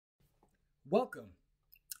Welcome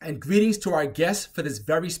and greetings to our guests for this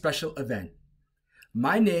very special event.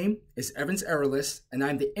 My name is Evans Erelis, and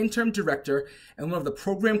I'm the Interim Director and one of the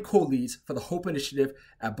program co-leads for the HOPE Initiative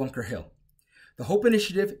at Bunker Hill. The HOPE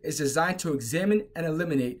Initiative is designed to examine and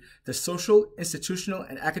eliminate the social, institutional,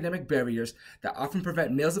 and academic barriers that often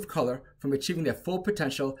prevent males of color from achieving their full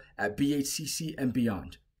potential at BHCC and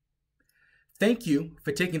beyond. Thank you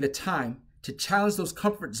for taking the time to challenge those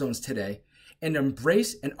comfort zones today and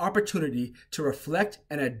embrace an opportunity to reflect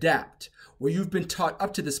and adapt what you've been taught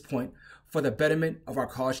up to this point for the betterment of our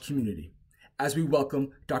college community, as we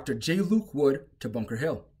welcome Dr. J. Luke Wood to Bunker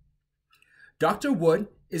Hill. Dr. Wood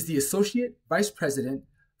is the Associate Vice President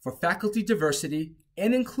for Faculty Diversity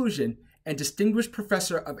and Inclusion and Distinguished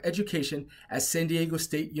Professor of Education at San Diego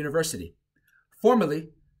State University. Formerly,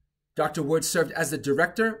 Dr. Wood served as the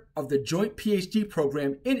Director of the Joint PhD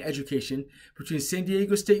Program in Education between San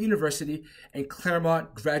Diego State University and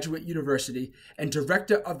Claremont Graduate University and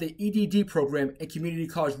Director of the EDD Program in Community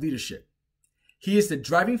College Leadership. He is the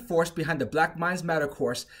driving force behind the Black Minds Matter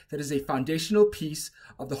course that is a foundational piece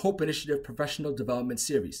of the HOPE Initiative Professional Development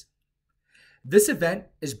Series. This event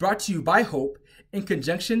is brought to you by HOPE in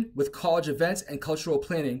conjunction with college events and cultural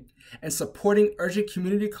planning and supporting urgent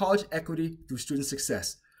community college equity through student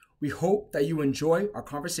success. We hope that you enjoy our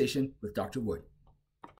conversation with Dr. Wood.